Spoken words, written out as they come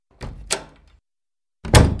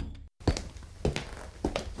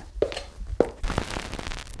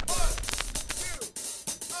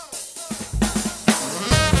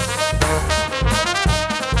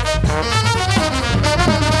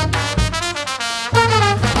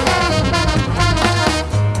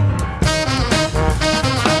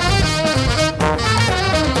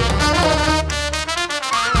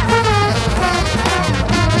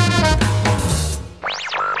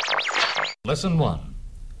Lesson 1.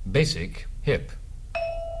 Basic Hip.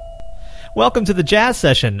 Welcome to the Jazz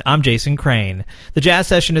Session. I'm Jason Crane. The Jazz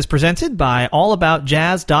Session is presented by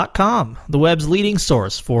AllAboutJazz.com, the web's leading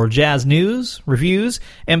source for jazz news, reviews,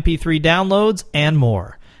 MP3 downloads, and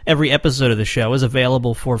more. Every episode of the show is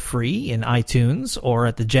available for free in iTunes or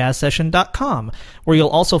at thejazzsession.com, where you'll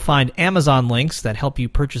also find Amazon links that help you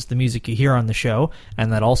purchase the music you hear on the show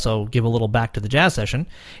and that also give a little back to the Jazz Session.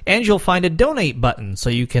 And you'll find a donate button so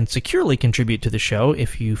you can securely contribute to the show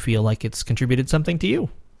if you feel like it's contributed something to you.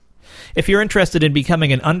 If you're interested in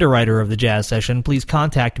becoming an underwriter of the Jazz Session, please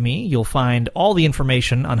contact me. You'll find all the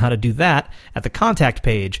information on how to do that at the contact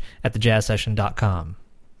page at thejazzsession.com.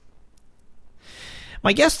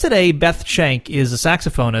 My guest today, Beth Schenck, is a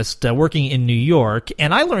saxophonist working in New York,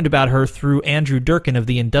 and I learned about her through Andrew Durkin of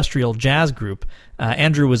the Industrial Jazz Group.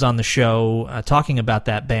 Andrew was on the show talking about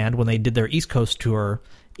that band when they did their East Coast tour,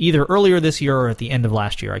 either earlier this year or at the end of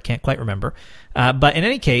last year. I can't quite remember. But in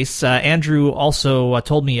any case, Andrew also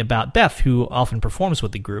told me about Beth, who often performs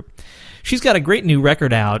with the group. She's got a great new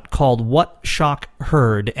record out called What Schenck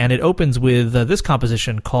Heard, and it opens with this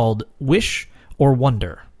composition called Wish or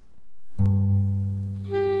Wonder.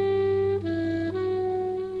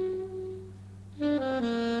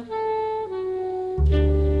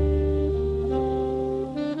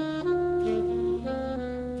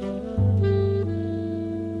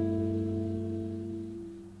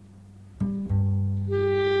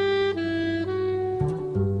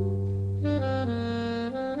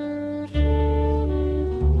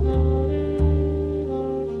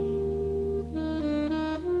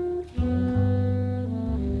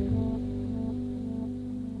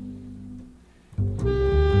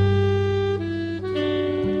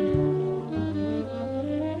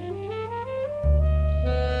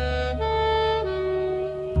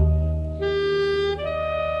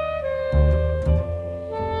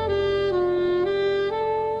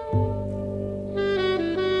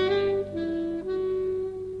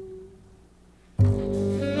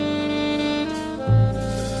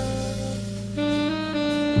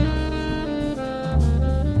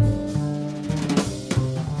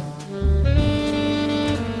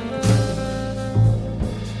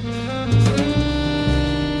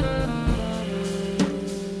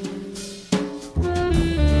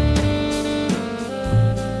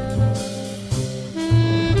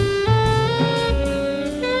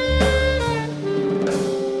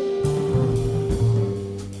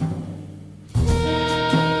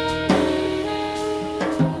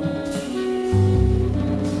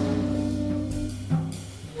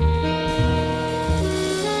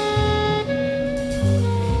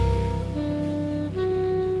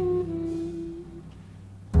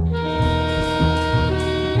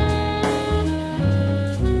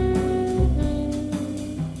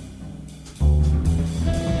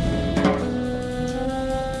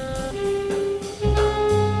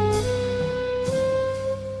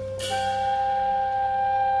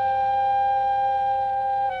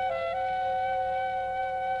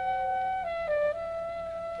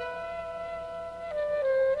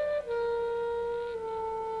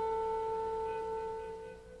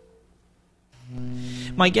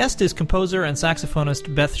 My guest is composer and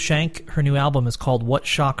saxophonist Beth Schenck. Her new album is called What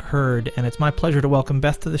Schenck Heard, and it's my pleasure to welcome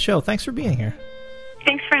Beth to the show. Thanks for being here.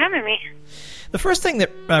 Thanks for having me. The first thing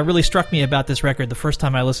that really struck me about this record the first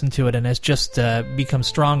time I listened to it, and has just become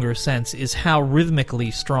stronger since, is how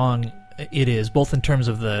rhythmically strong it is, both in terms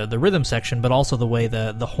of the rhythm section, but also the way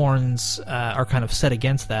the horns are kind of set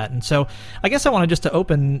against that. And so I guess I wanted just to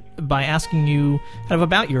open by asking you kind of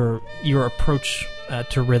about your approach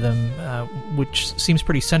to rhythm, which seems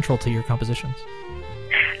pretty central to your compositions.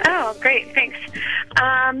 Oh, great, thanks.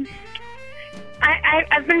 I've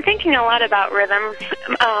been thinking a lot about rhythm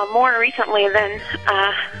more recently than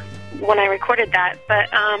when I recorded that, but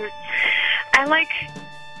I like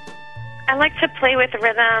to play with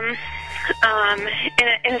rhythm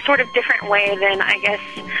in a sort of different way than I guess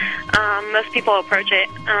most people approach it.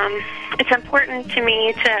 It's important to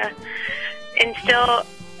me to instill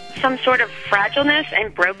some sort of fragileness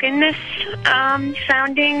and brokenness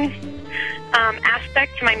sounding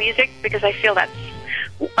aspect to my music, because I feel that's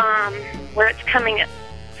where it's coming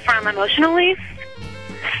from emotionally.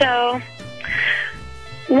 So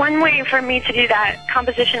one way for me to do that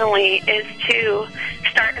compositionally is to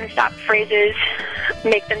start and stop phrases,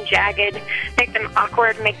 make them jagged, make them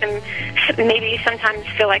awkward, make them maybe sometimes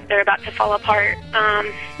feel like they're about to fall apart.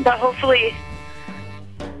 But hopefully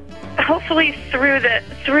through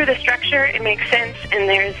the structure it makes sense and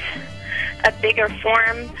there's a bigger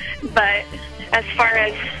form. But as far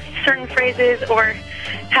as certain phrases or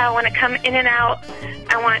how I want to come in and out,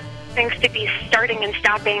 I want things to be starting and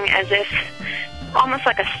stopping as if almost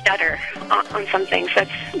like a stutter on some things.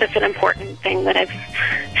 That's an important thing that I've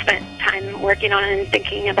spent time working on and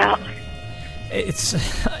thinking about. It's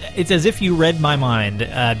as if you read my mind,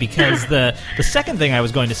 because the second thing I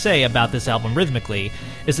was going to say about this album rhythmically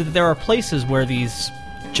is that there are places where these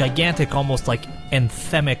gigantic, almost like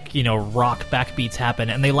anthemic, rock backbeats happen,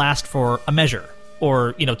 and they last for a measure,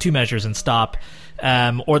 or 2 measures and stop,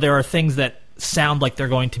 or there are things that sound like they're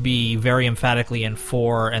going to be very emphatically in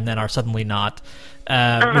 4 and then are suddenly not,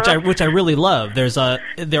 which I really love.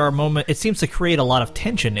 There are moments. It seems to create a lot of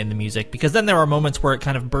tension in the music, because then there are moments where it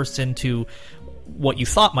kind of bursts into what you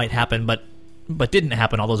thought might happen, but didn't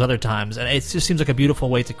happen all those other times, and it just seems like a beautiful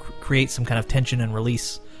way to create some kind of tension and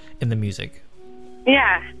release in the music.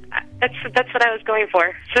 Yeah, that's what I was going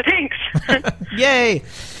for. So thanks. Yay!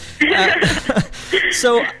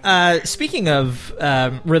 So speaking of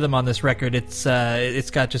rhythm on this record, it's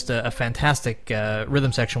got just a fantastic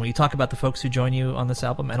rhythm section. Will you talk about the folks who join you on this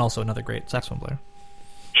album, and also another great saxophone player?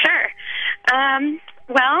 Sure.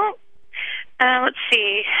 Let's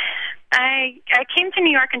see. I came to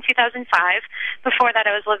New York in 2005. Before that,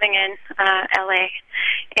 I was living in LA,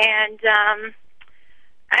 and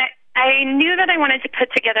I knew that I wanted to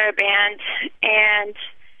put together a band, and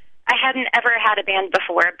I hadn't ever had a band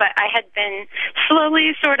before, but I had been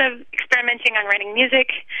slowly sort of experimenting on writing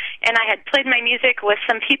music, and I had played my music with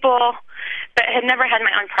some people, but had never had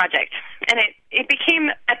my own project. And it became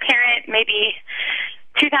apparent maybe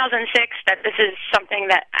 2006 that this is something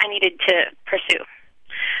that I needed to pursue.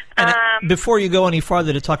 And before you go any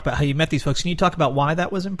farther to talk about how you met these folks, can you talk about why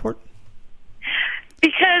that was important?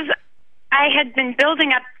 Because I had been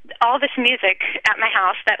building up all this music at my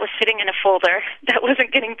house that was sitting in a folder that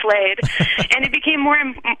wasn't getting played, and it became more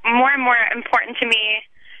and more important to me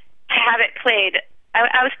to have it played.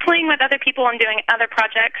 I was playing with other people and doing other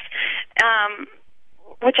projects,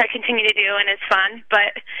 which I continue to do, and it's fun,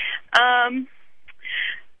 but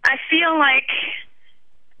I feel like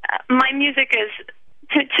my music is,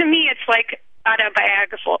 to me, it's like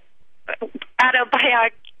autobiographical.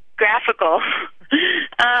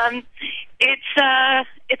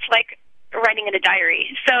 It's like writing in a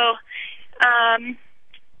diary. So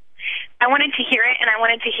I wanted to hear it, and I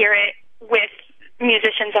wanted to hear it with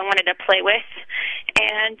musicians I wanted to play with,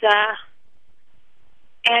 and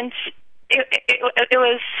it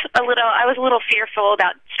was a little. I was a little fearful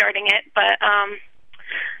about starting it, but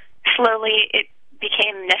slowly it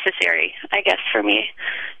became necessary, I guess, for me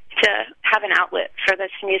to have an outlet for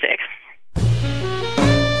this music.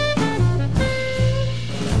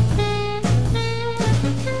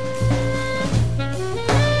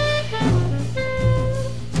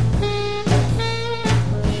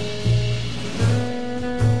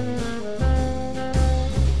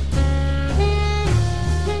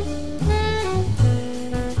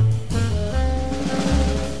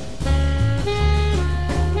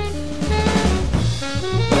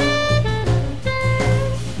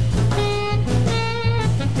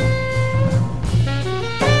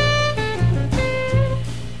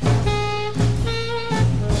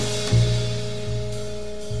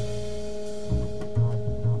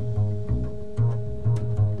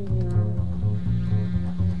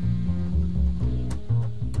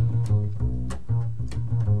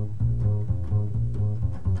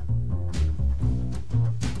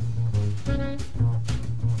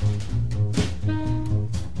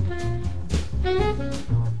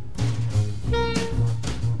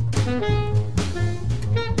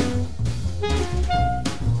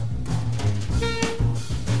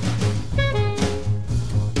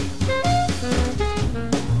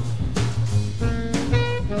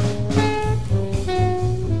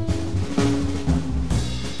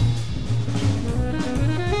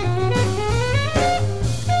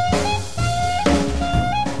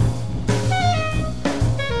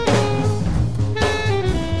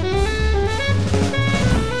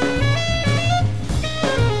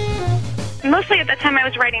 Mostly at that time I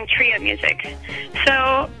was writing trio music.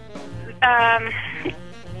 So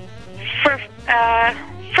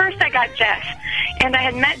first I got Jeff, and I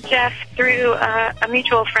had met Jeff through a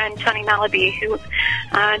mutual friend, Tony Malaby, who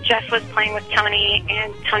Jeff was playing with Tony,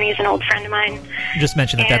 and Tony is an old friend of mine. Just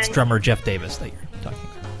mention that that's drummer Jeff Davis that you're talking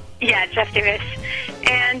about. Yeah, Jeff Davis.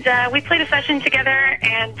 And we played a session together,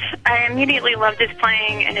 and I immediately loved his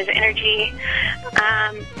playing and his energy.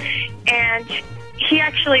 And he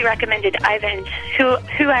actually recommended Ivan, who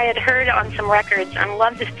I had heard on some records and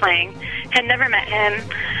loved his playing. Had never met him,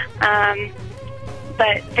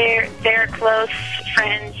 but they're close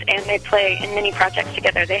friends, and they play in many projects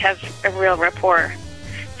together. They have a real rapport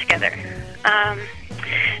together.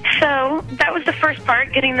 So that was the first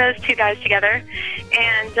part, getting those two guys together.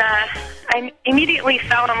 And I immediately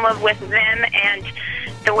fell in love with them and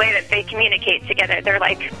the way that they communicate together. They're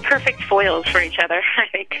like perfect foils for each other, I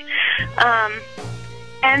think.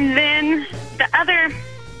 And then the other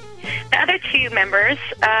two members,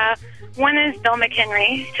 one is Bill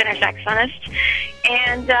McHenry, tenor saxophonist,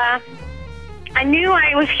 and I knew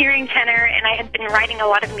I was hearing tenor, and I had been writing a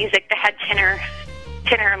lot of music that had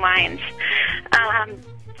tenor lines.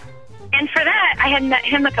 And for that, I had met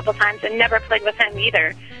him a couple times and never played with him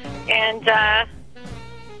either. And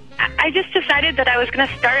I just decided that I was going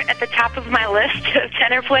to start at the top of my list of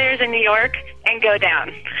tenor players in New York and go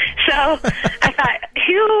down. So I thought,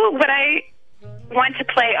 who would I want to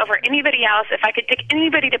play over anybody else? If I could pick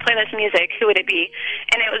anybody to play this music, who would it be?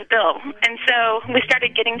 And it was Bill. And so we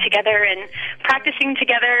started getting together and practicing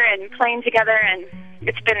together and playing together, and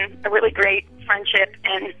it's been a really great friendship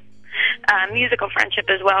and musical friendship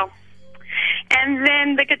as well. And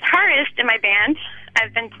then the guitarist in my band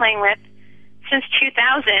I've been playing with since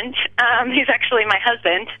 2000. He's actually my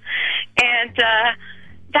husband. And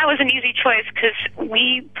that was an easy choice because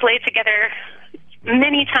we played together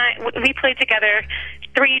many times. We played together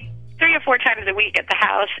three or four times a week at the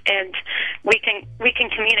house, and we can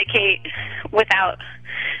communicate without.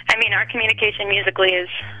 I mean, our communication musically is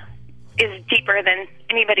deeper than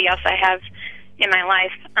anybody else I have in my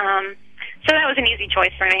life. So that was an easy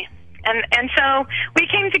choice for me. And so we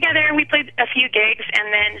came together and we played a few gigs,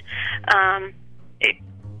 and then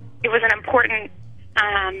it was an important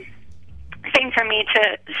thing for me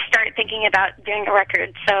to start thinking about doing a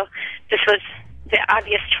record. So this was the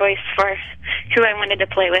obvious choice for who I wanted to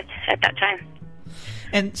play with at that time.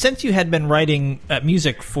 And since you had been writing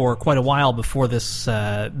music for quite a while before this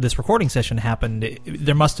recording session happened,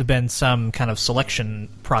 there must have been some kind of selection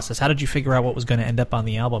process. How did you figure out what was going to end up on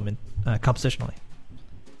the album compositionally?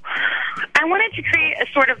 I wanted to create a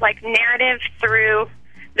sort of like narrative through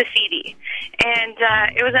the CD, and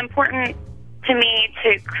it was important to me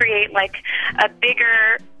to create like a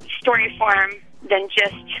bigger story form than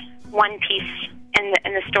just one piece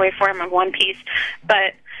in the story form of one piece,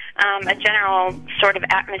 but a general sort of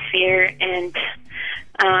atmosphere and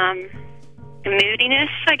moodiness,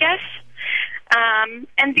 I guess.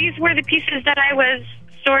 And these were the pieces that I was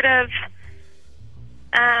sort of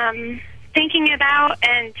thinking about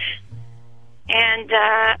and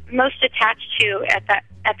most attached to at that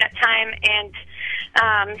time. And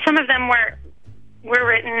some of them were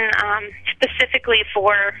written specifically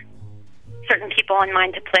for certain people in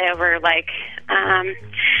mind to play over. Like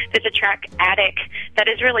there's a track, Attic, that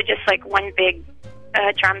is really just like one big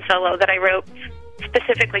drum solo that I wrote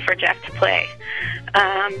specifically for Jeff to play.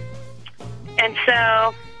 And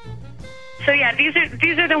so yeah, these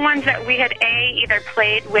are the ones that we had either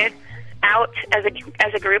played without as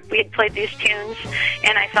a group. We had played these tunes,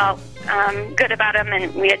 and I felt good about them,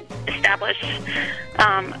 and we had established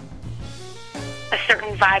a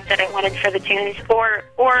certain vibe that I wanted for the tunes, or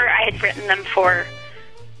I had written them for,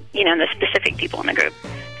 the specific people in the group.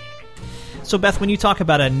 So, Beth, when you talk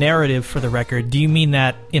about a narrative for the record, do you mean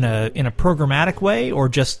that in a programmatic way, or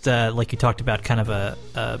just like you talked about, kind of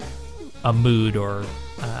a mood or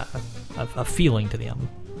a feeling to the album?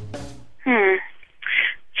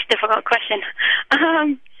 It's a difficult question.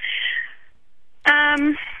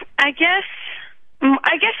 I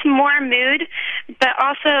guess more mood, but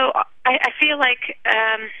also I feel like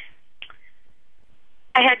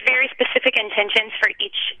I had very specific intentions for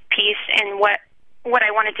each piece and what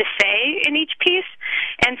I wanted to say in each piece,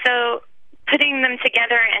 and so putting them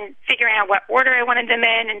together and figuring out what order I wanted them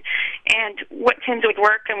in and what tunes would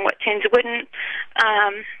work and what tunes wouldn't.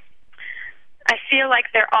 I feel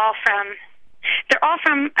like they're all from.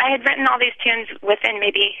 I had written all these tunes within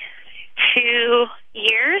maybe 2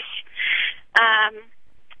 years.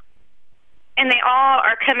 And they all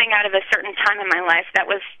are coming out of a certain time in my life that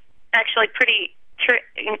was actually pretty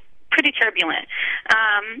turbulent.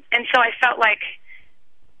 And so I felt like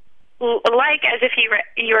as if you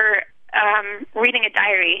were reading a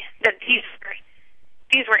diary, that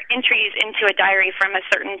these were entries into a diary from a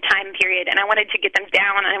certain time period, and I wanted to get them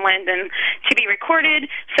down, and I wanted them to be recorded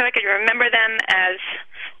so I could remember them as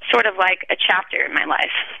sort of like a chapter in my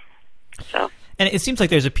life. So. And it seems like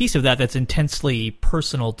there's a piece of that that's intensely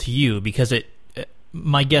personal to you, because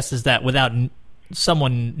my guess is that without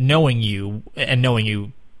someone knowing you and knowing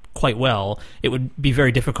you quite well, it would be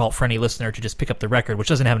very difficult for any listener to just pick up the record, which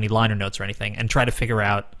doesn't have any liner notes or anything, and try to figure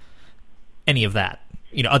out any of that,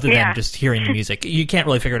 other than just hearing the music. You can't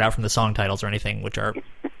really figure it out from the song titles or anything, which are,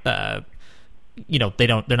 they're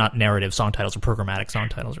not narrative song titles or programmatic song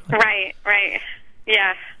titles. Really. Right.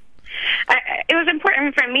 Yeah. it was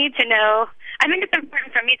important for me to know. I think it's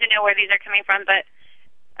important for me to know where these are coming from, but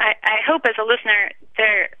I hope as a listener,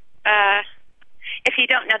 if you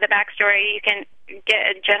don't know the backstory, you can get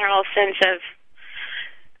a general sense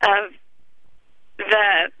of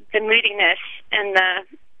the moodiness and the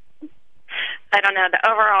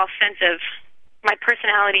overall sense of my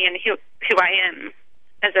personality and who I am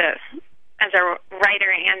as a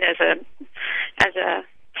writer and as a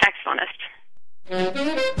saxophonist.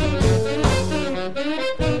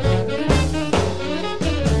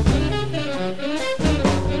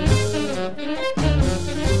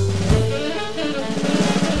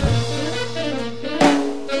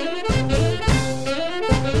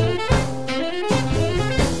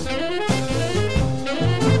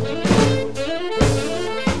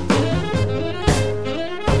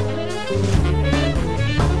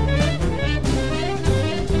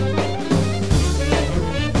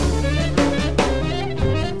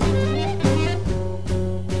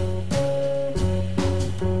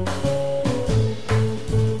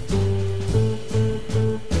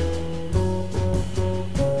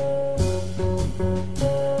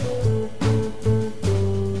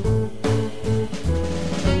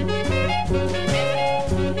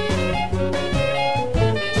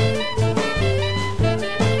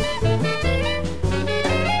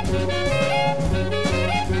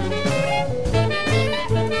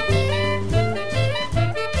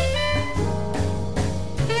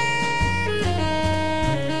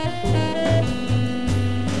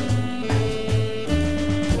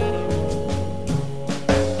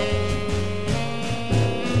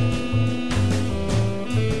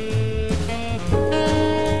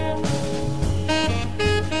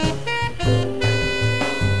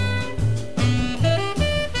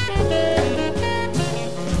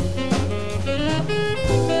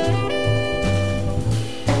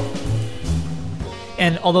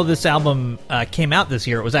 And although this album came out this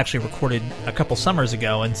year, it was actually recorded a couple summers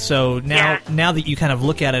ago. And so now that you kind of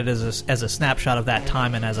look at it as a snapshot of that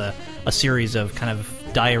time and as a series of kind of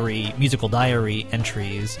musical diary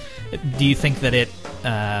entries, do you think that it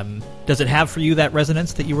does it have for you that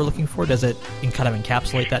resonance that you were looking for? Does it kind of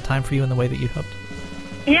encapsulate that time for you in the way that you'd hoped?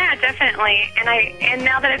 Yeah, definitely. And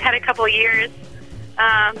now that I've had a couple of years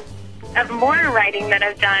of more writing that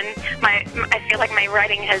I've done, I feel like my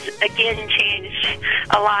writing has again changed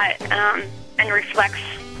a lot and reflects,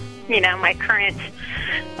 my current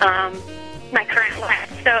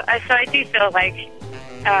life. So I do feel like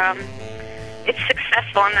it's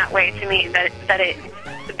successful in that way to me, that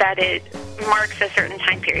it marks a certain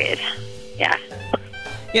time period. Yeah.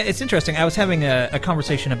 Yeah, it's interesting. I was having a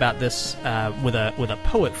conversation about this with a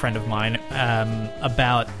poet friend of mine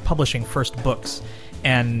about publishing first books.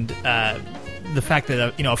 And the fact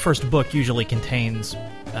that a first book usually contains,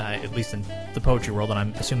 at least in the poetry world, and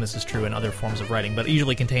I assume this is true in other forms of writing, but it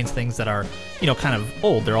usually contains things that are, kind of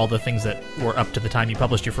old. They're all the things that were up to the time you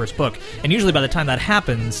published your first book. And usually by the time that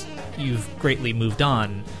happens, you've greatly moved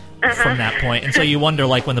on from that point. And so you wonder,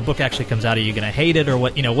 like, when the book actually comes out, are you going to hate it, or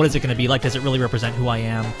what is it going to be like? Does it really represent who I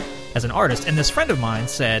am as an artist? And this friend of mine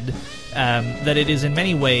said that it is in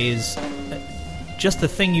many ways just the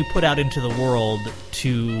thing you put out into the world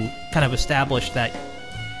to kind of establish that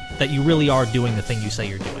you really are doing the thing you say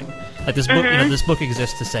you're doing. Like this book, this book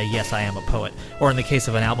exists to say, yes, I am a poet. Or in the case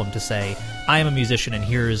of an album, to say, I am a musician and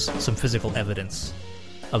here's some physical evidence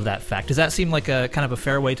of that fact. Does that seem like a kind of a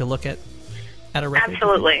fair way to look at a record?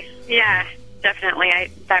 Absolutely. Yeah, definitely.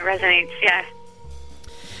 That resonates, yeah.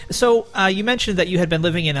 So you mentioned that you had been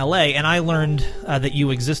living in L.A., and I learned that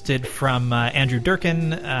you existed from Andrew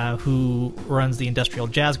Durkin, who runs the Industrial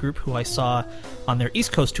Jazz Group, who I saw on their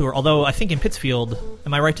East Coast tour, although I think in Pittsfield.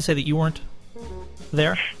 Am I right to say that you weren't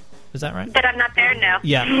there? Is that right? That I'm not there, no.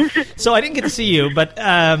 Yeah. So I didn't get to see you, but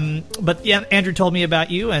yeah, Andrew told me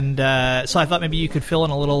about you, and so I thought maybe you could fill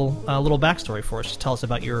in a little backstory for us. Just tell us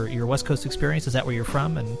about your West Coast experience. Is that where you're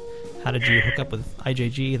from, and how did you hook up with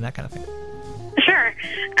IJG and that kind of thing? Sure.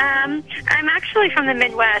 I'm actually from the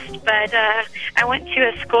Midwest, but I went to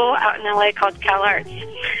a school out in LA called Cal Arts,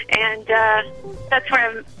 and that's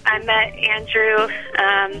where I met Andrew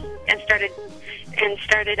and started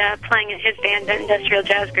playing in his band, the Industrial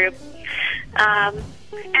Jazz Group.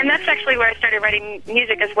 And that's actually where I started writing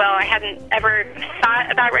music as well. I hadn't ever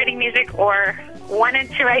thought about writing music or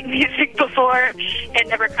wanted to write music before. It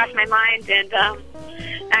never crossed my mind, and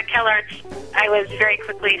at Cal Arts, I was very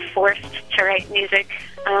quickly forced to write music.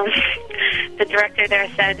 The director there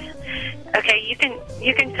said, "Okay, you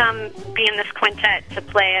can come be in this quintet to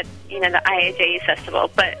play at the IAJE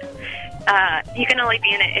festival, but you can only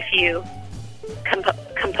be in it if you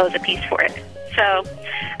compose a piece for it." So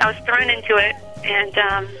I was thrown into it,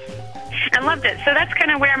 and and loved it. So that's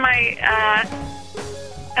kind of where my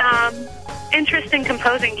interest in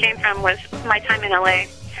composing came from, was my time in LA.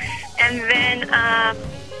 And then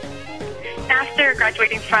after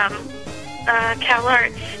graduating from Cal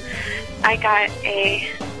Arts, I got a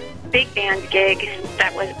big band gig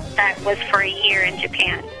that was for a year in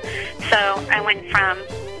Japan. So I went from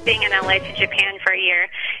being in LA to Japan for a year,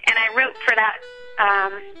 and I wrote for that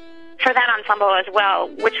ensemble as well,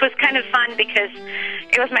 which was kind of fun because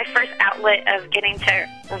it was my first outlet of getting to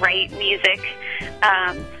write music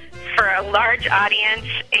for a large audience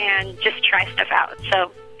and just try stuff out.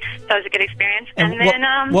 So that was a good experience. And then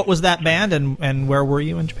what was that band, and where were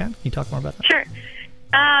you in Japan? Can you talk more about that? Sure.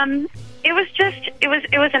 It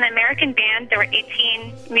was an American band. There were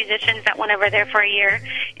 18 musicians that went over there for a year,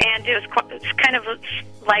 and it was kind of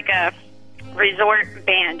like a resort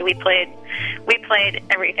band. We played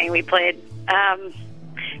everything. We played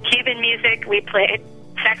Cuban music. We played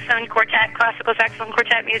saxophone quartet, classical saxophone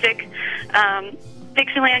quartet music,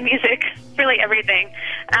 Dixieland music, really everything.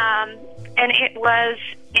 And it was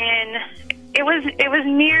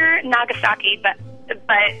near Nagasaki, but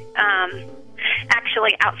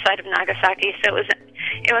actually outside of Nagasaki. So it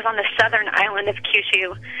was on the southern island of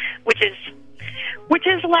Kyushu, which is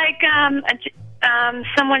like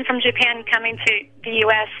someone from Japan coming to the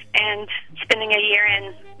U.S. and spending a year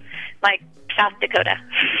in like South Dakota.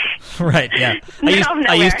 Right. Yeah.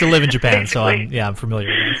 I used to live in Japan, so I'm familiar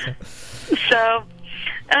with that. So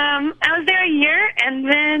I was there a year, and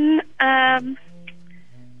then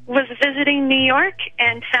was visiting New York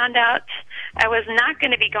and found out I was not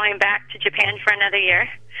going to be going back to Japan for another year,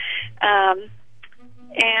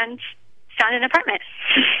 and found an apartment.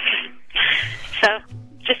 So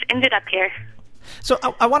just ended up here. So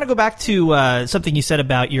I want to go back to something you said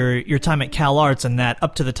about your time at Cal Arts, and that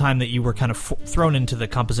up to the time that you were kind of thrown into the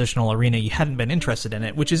compositional arena, you hadn't been interested in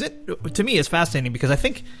it, which to me is fascinating, because I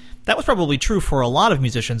think that was probably true for a lot of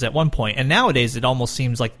musicians at one point, and nowadays it almost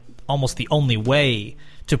seems like almost the only way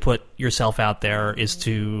to put yourself out there is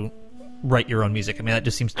to write your own music. I mean, that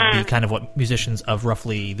just seems to be kind of what musicians of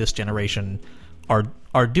roughly this generation are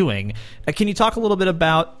doing. Can you talk a little bit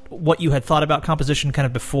about what you had thought about composition kind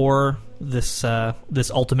of before this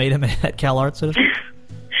ultimatum at Cal Arts, so to speak?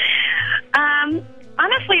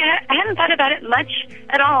 Honestly, I hadn't thought about it much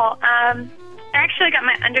at all. I actually got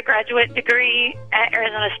my undergraduate degree at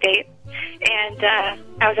Arizona State, and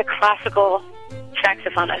I was a classical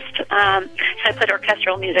saxophonist. So I played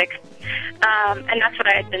orchestral music, and that's what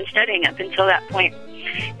I had been studying up until that point.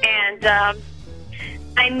 And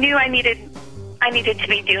I knew I needed to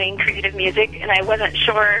be doing creative music, and I wasn't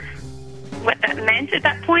sure what that meant at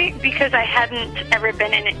that point, because I hadn't ever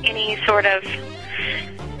been in any sort of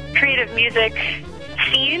creative music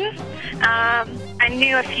scene. I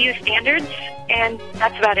knew a few standards, and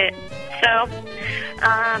that's about it. So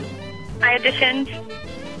I auditioned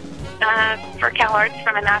for Cal Arts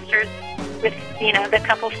for my master's with the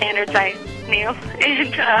couple standards I knew,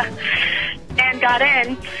 and got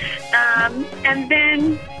in. And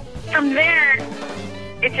then from there,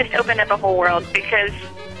 it just opened up a whole world, because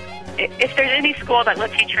if there's any school that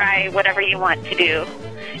lets you try whatever you want to do,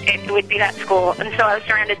 it would be that school. And so I was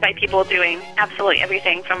surrounded by people doing absolutely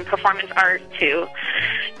everything from performance art to,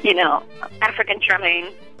 African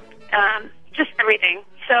drumming, just everything.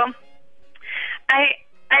 So I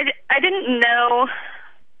didn't know.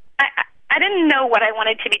 I didn't know what I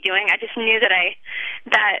wanted to be doing. I just knew that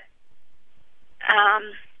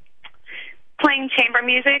playing chamber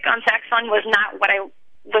music on saxophone was not what I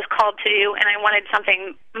was called to do, and I wanted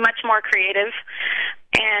something much more creative.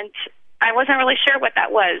 And I wasn't really sure what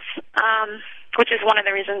that was, which is one of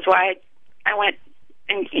the reasons why I went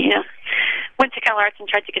and went to Cal Arts and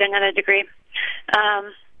tried to get another degree,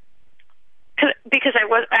 because I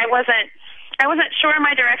wasn't sure of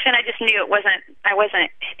my direction. I just knew I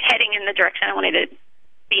wasn't heading in the direction I wanted to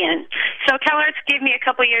be in. So Cal Arts gave me a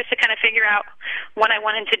couple years to kind of figure out what I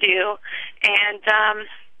wanted to do, and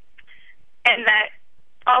that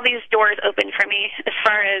all these doors opened for me as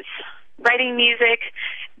far as writing music,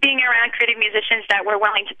 being around creative musicians that were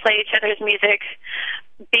willing to play each other's music,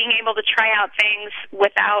 being able to try out things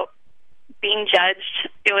without being judged.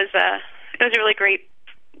 It was a really great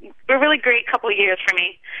couple of years for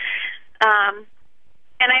me.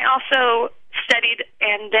 And I also studied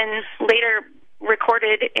and then later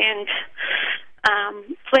recorded and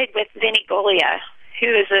played with Vinny Golia,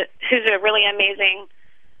 who's a really amazing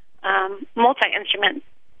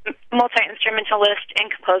multi-instrumentalist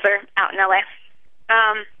and composer out in LA.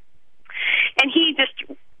 And he just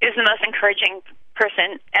is the most encouraging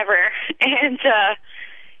person ever. And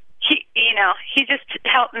he just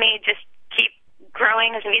helped me just keep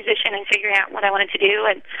growing as a musician and figuring out what I wanted to do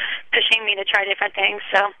and pushing me to try different things.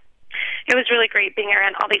 So it was really great being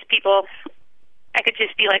around all these people. I could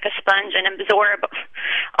just be like a sponge and absorb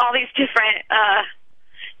all these different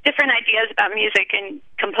ideas about music and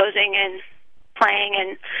composing and playing,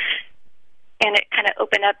 and it kind of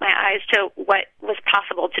opened up my eyes to what was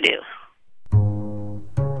possible to do.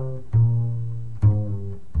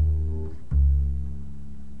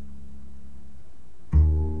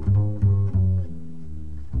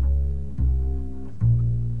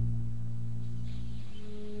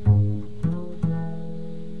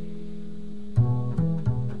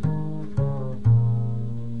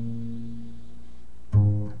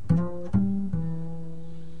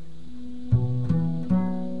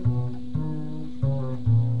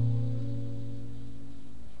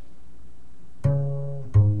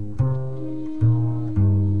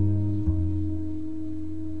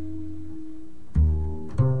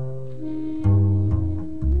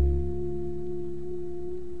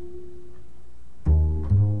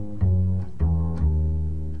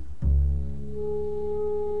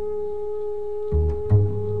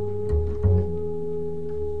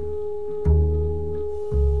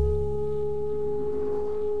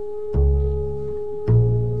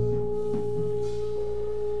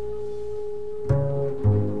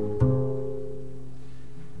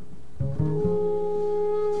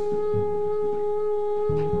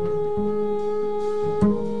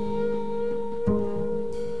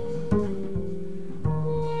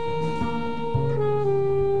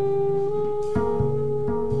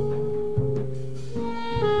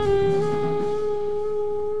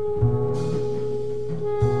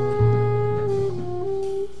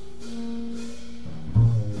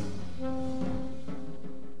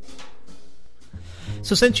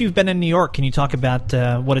 So since you've been in New York, can you talk about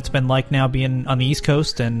what it's been like now being on the East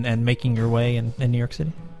Coast and making your way in New York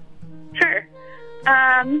City? Sure.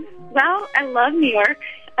 Well, I love New York.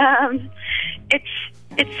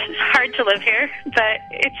 It's hard to live here, but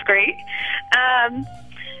it's great.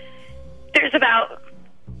 There's about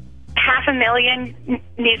 500,000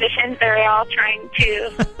 musicians that are all trying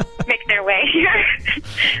to make their way here,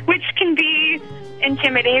 which can be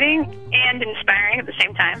intimidating and inspiring at the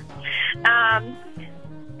same time.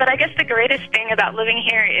 But I guess the greatest thing about living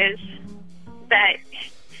here is that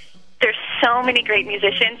there's so many great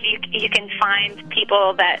musicians. You can find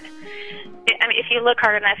people that, I mean, if you look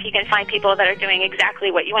hard enough, you can find people that are doing exactly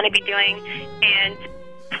what you want to be doing and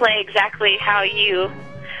play exactly how you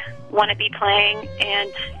want to be playing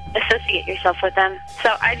and associate yourself with them.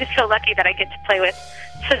 So I just feel lucky that I get to play with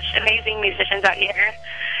such amazing musicians out here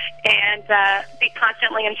and be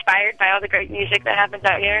constantly inspired by all the great music that happens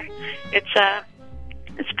out here.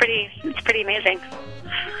 It's pretty amazing.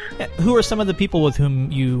 Who are some of the people with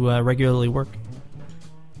whom you regularly work?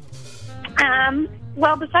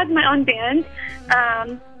 Well, besides my own band,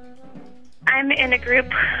 I'm in a group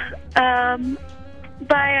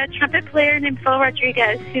by a trumpet player named Phil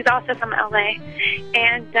Rodriguez, who's also from LA,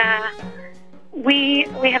 and we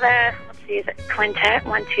have a is it quintet?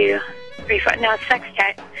 1, 2, 3, 4. No,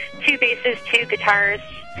 sextet. 2 basses, 2 guitars,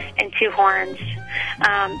 and 2 horns.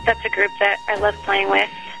 That's a group that I love playing with.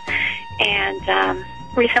 And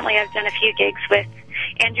recently I've done a few gigs with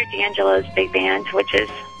Andrew D'Angelo's big band, which is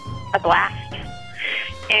a blast.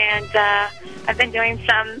 And I've been doing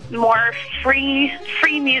some more free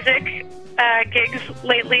music gigs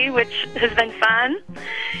lately, which has been fun.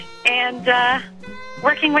 And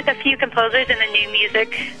working with a few composers in the new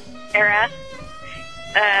music era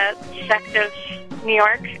sect of New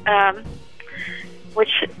York,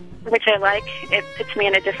 which I like. It puts me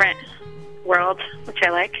in a different world, which I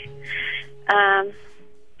like.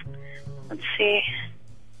 Let's see.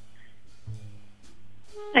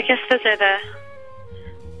 I guess those are the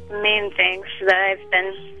main things that I've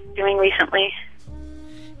been doing recently.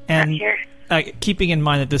 And here. Keeping in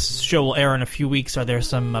mind that this show will air in a few weeks, are there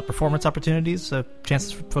some performance opportunities,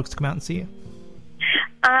 chances for folks to come out and see you?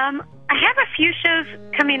 I have a few shows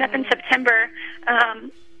coming up in September.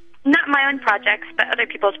 Not my own projects, but other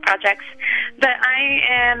people's projects. But I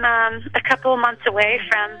am a couple months away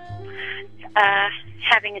from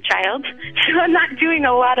having a child, so I'm not doing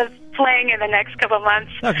a lot of playing in the next couple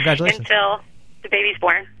months. Oh, congratulations. Until the baby's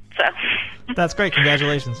born. So that's great.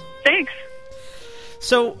 Congratulations. Thanks.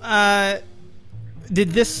 So, did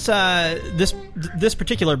this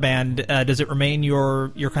particular band, does it remain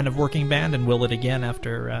your kind of working band, and will it again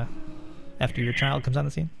after your child comes on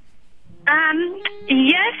the scene?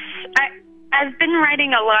 Yes, I've been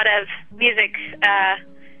writing a lot of music.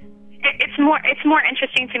 It's more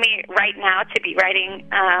interesting to me right now to be writing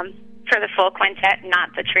for the full quintet,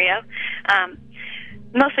 not the trio.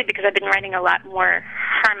 mostly because I've been writing a lot more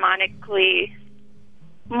harmonic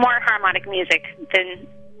music than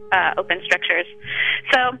open structures.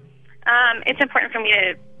 So it's important for me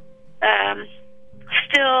to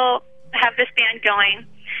still have this band going.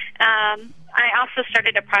 I also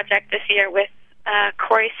started a project this year with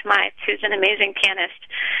Corey Smythe, who's an amazing pianist.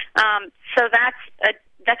 So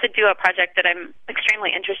that's a duo project that I'm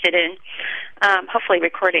extremely interested in, hopefully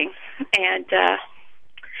recording and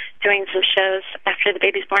doing some shows after the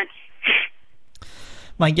baby's born.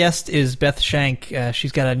 My guest is Beth Schenck.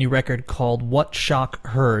 She's got a new record called What Shock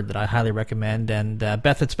Heard that I highly recommend. And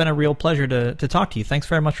Beth, it's been a real pleasure to talk to you. Thanks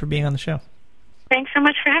very much for being on the show. Thanks so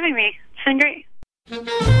much for having me. It's been great.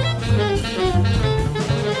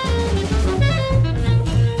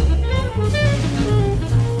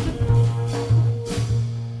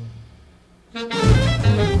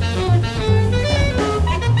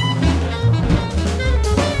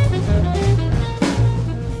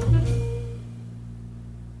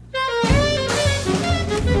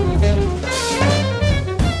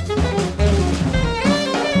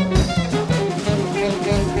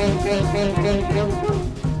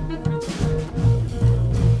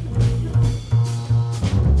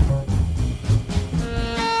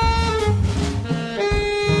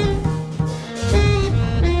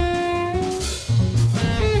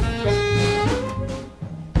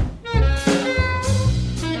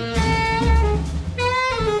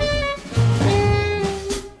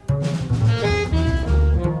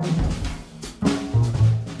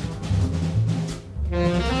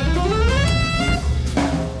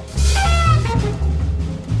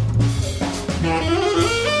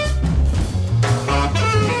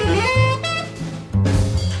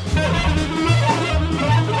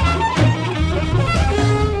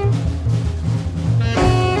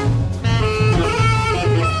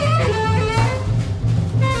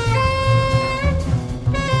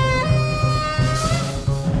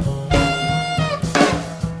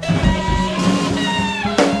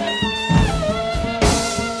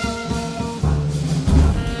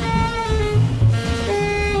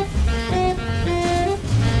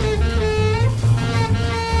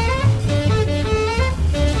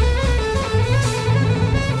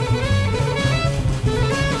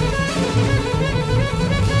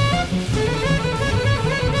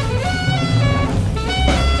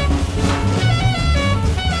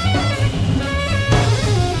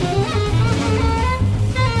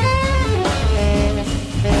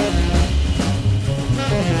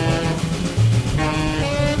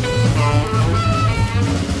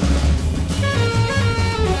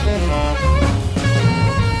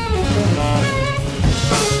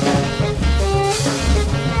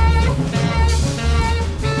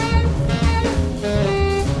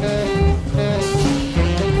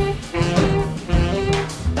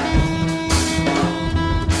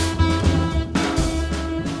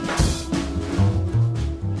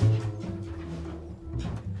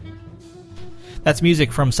 That's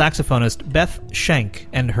music from saxophonist Beth Schenck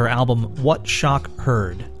and her album What Shock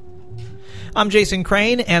Heard. I'm Jason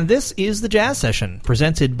Crane, and this is The Jazz Session,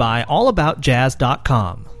 presented by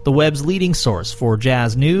AllAboutJazz.com, the web's leading source for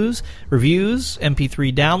jazz news, reviews,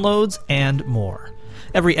 MP3 downloads, and more.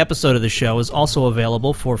 Every episode of the show is also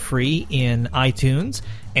available for free in iTunes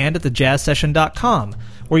and at thejazzsession.com,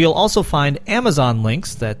 where you'll also find Amazon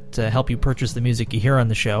links that help you purchase the music you hear on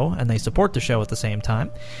the show, and they support the show at the same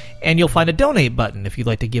time. And you'll find a donate button if you'd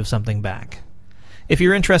like to give something back. If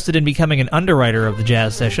you're interested in becoming an underwriter of the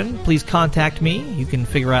Jazz Session, please contact me. You can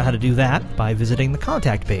figure out how to do that by visiting the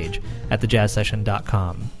contact page at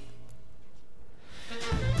thejazzsession.com.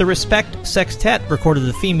 The Respect Sextet recorded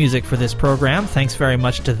the theme music for this program. Thanks very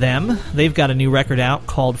much to them. They've got a new record out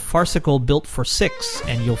called Farcical Built for Six,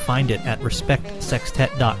 and you'll find it at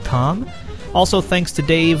respectsextet.com. Also thanks to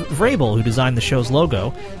Dave Vrabel, who designed the show's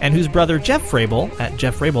logo, and whose brother Jeff Vrabel at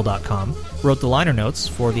jeffvrabel.com wrote the liner notes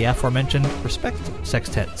for the aforementioned Respect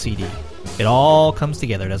Sextet CD. It all comes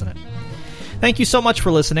together, doesn't it? Thank you so much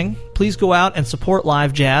for listening. Please go out and support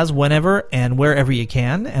live jazz whenever and wherever you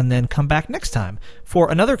can, and then come back next time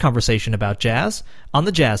for another conversation about jazz on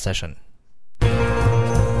The Jazz Session.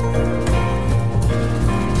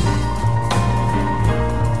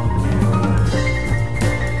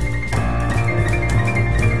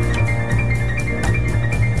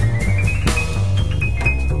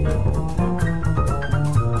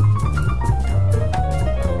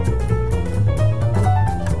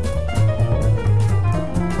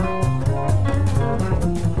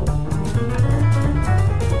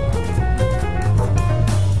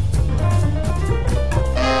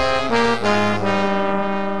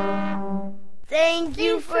 Thank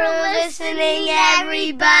you for listening,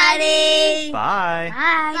 everybody. Bye.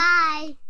 Bye. Bye.